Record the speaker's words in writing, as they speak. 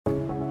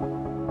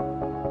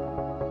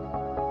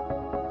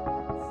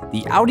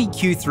The Audi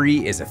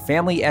Q3 is a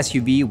family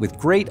SUV with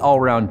great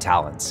all-round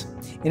talents.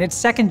 In its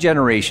second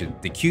generation,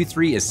 the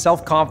Q3 is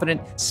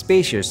self-confident,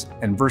 spacious,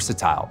 and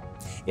versatile.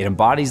 It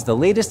embodies the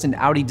latest in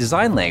Audi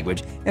design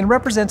language and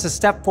represents a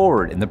step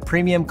forward in the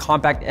premium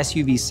compact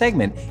SUV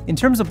segment in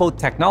terms of both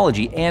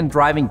technology and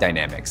driving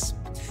dynamics.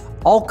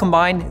 All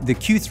combined, the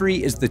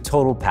Q3 is the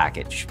total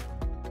package.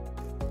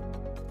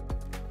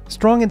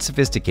 Strong and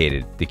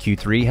sophisticated, the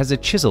Q3 has a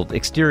chiseled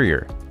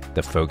exterior.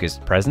 The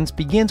focused presence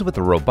begins with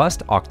a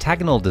robust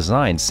octagonal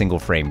design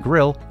single-frame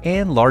grille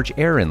and large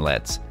air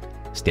inlets.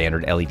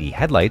 Standard LED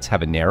headlights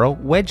have a narrow,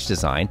 wedge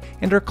design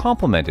and are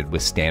complemented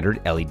with standard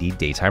LED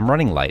daytime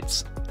running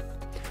lights.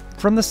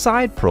 From the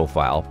side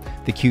profile,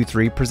 the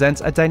Q3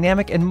 presents a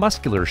dynamic and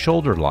muscular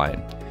shoulder line,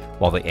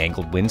 while the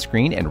angled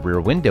windscreen and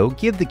rear window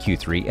give the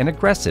Q3 an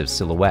aggressive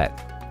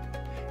silhouette.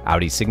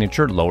 Audi's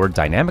signature lower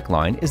dynamic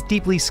line is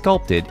deeply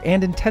sculpted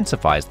and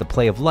intensifies the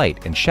play of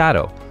light and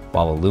shadow,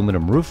 while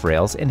aluminum roof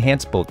rails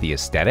enhance both the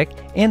aesthetic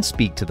and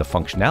speak to the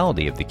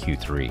functionality of the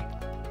Q3.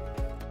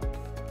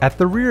 At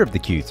the rear of the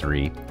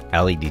Q3,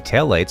 LED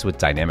taillights with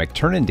dynamic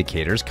turn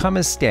indicators come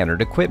as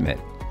standard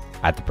equipment.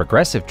 At the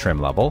progressive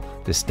trim level,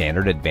 the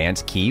standard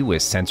advanced key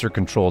with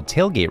sensor-controlled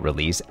tailgate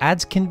release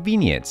adds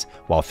convenience,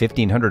 while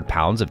 1,500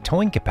 pounds of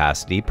towing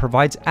capacity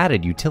provides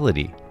added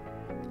utility.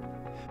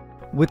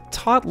 With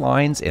taut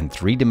lines and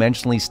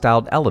three-dimensionally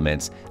styled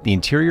elements, the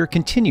interior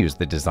continues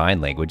the design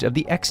language of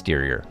the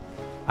exterior.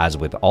 As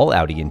with all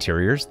Audi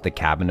interiors, the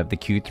cabin of the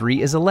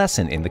Q3 is a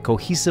lesson in the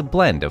cohesive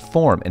blend of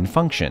form and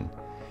function.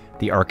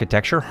 The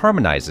architecture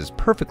harmonizes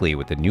perfectly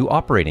with the new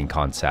operating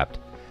concept.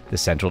 The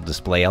central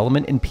display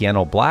element in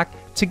piano black,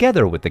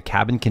 together with the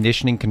cabin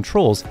conditioning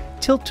controls,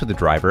 tilt to the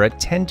driver at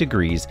 10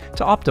 degrees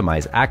to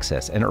optimize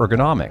access and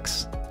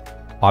ergonomics.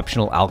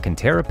 Optional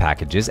Alcantara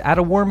packages add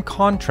a warm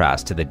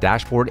contrast to the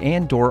dashboard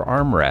and door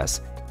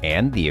armrests,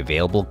 and the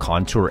available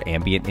Contour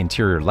ambient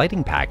interior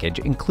lighting package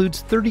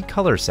includes 30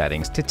 color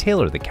settings to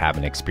tailor the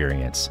cabin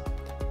experience.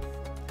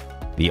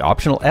 The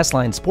optional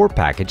S-Line Sport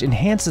package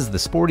enhances the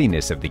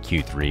sportiness of the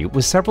Q3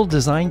 with several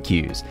design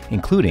cues,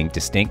 including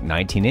distinct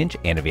 19-inch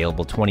and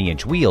available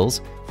 20-inch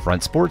wheels,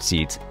 front sport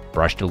seats,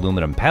 brushed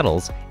aluminum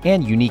pedals,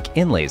 and unique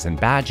inlays and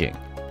badging.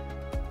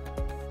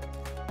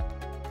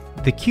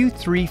 The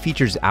Q3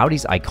 features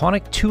Audi's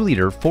iconic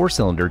 2-liter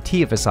 4-cylinder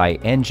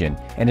TFSI engine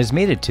and is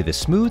mated to the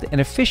smooth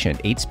and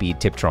efficient 8-speed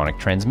Tiptronic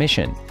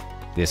transmission.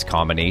 This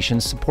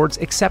combination supports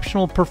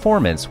exceptional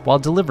performance while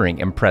delivering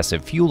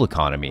impressive fuel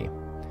economy.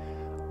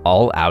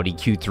 All Audi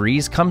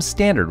Q3s come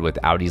standard with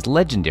Audi's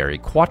legendary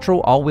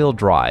Quattro all-wheel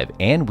drive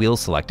and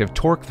wheel-selective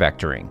torque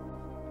vectoring.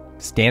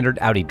 Standard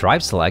Audi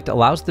Drive Select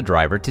allows the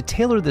driver to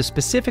tailor the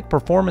specific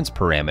performance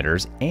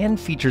parameters and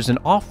features an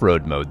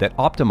off-road mode that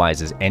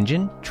optimizes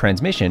engine,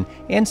 transmission,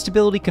 and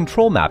stability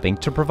control mapping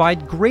to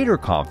provide greater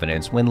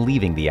confidence when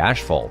leaving the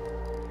asphalt.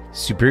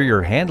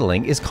 Superior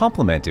handling is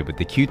complemented with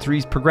the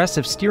Q3's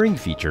progressive steering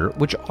feature,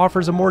 which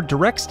offers a more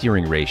direct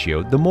steering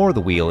ratio the more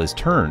the wheel is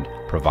turned,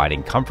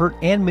 providing comfort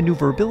and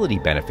maneuverability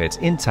benefits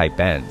in tight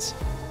bends.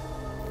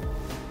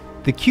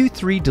 The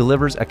Q3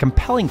 delivers a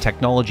compelling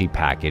technology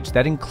package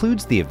that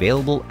includes the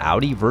available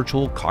Audi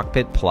Virtual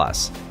Cockpit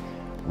Plus.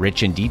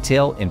 Rich in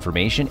detail,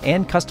 information,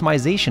 and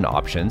customization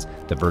options,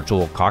 the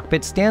Virtual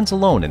Cockpit stands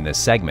alone in this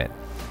segment.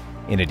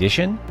 In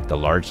addition, the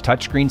large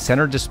touchscreen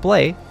center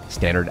display,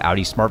 standard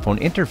Audi smartphone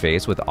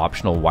interface with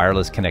optional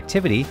wireless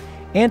connectivity,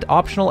 and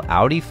optional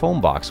Audi phone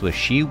box with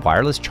Qi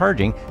wireless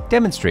charging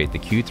demonstrate the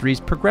Q3's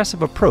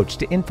progressive approach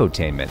to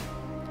infotainment.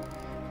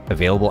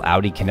 Available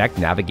Audi Connect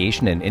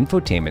navigation and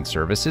infotainment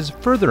services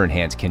further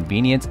enhance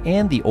convenience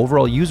and the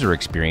overall user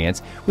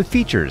experience with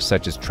features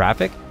such as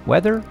traffic,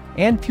 weather,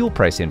 and fuel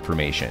price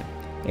information,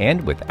 and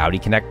with Audi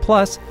Connect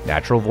Plus,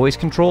 natural voice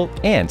control,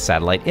 and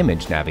satellite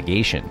image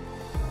navigation.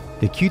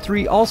 The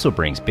Q3 also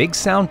brings big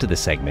sound to the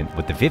segment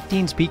with the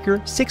 15-speaker,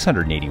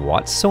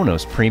 680-watt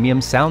Sonos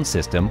premium sound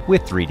system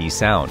with 3D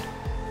sound.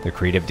 The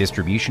creative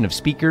distribution of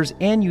speakers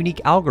and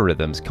unique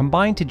algorithms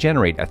combine to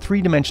generate a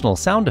three-dimensional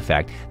sound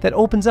effect that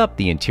opens up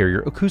the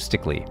interior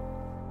acoustically.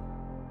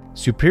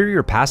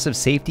 Superior passive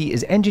safety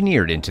is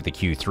engineered into the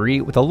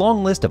Q3 with a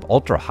long list of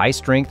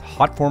ultra-high-strength,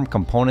 hot-form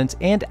components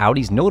and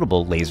Audi's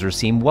notable laser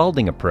seam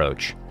welding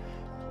approach.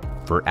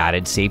 For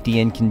added safety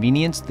and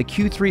convenience, the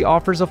Q3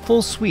 offers a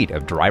full suite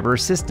of driver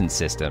assistance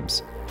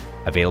systems.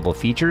 Available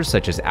features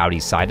such as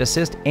Audi's side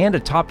assist and a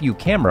top-view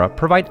camera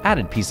provide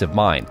added peace of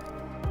mind.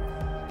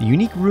 The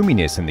unique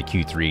roominess in the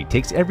Q3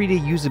 takes everyday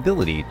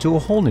usability to a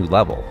whole new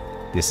level.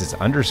 This is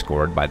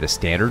underscored by the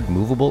standard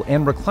movable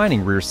and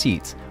reclining rear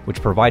seats, which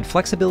provide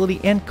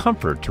flexibility and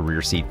comfort to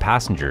rear seat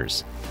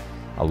passengers.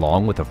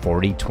 Along with a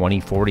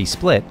 40-20-40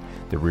 split,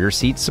 the rear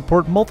seats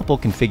support multiple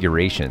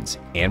configurations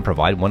and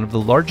provide one of the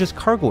largest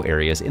cargo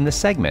areas in the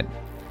segment.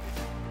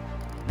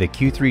 The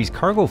Q3's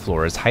cargo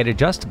floor is height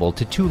adjustable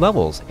to 2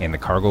 levels, and the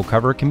cargo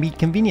cover can be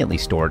conveniently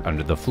stored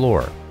under the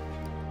floor.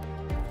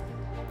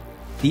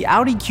 The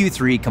Audi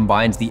Q3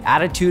 combines the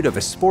attitude of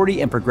a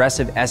sporty and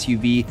progressive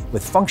SUV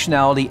with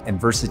functionality and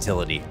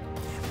versatility.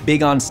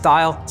 Big on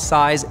style,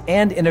 size,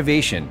 and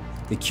innovation,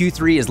 the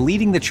Q3 is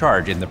leading the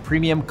charge in the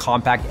premium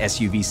compact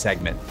SUV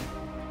segment.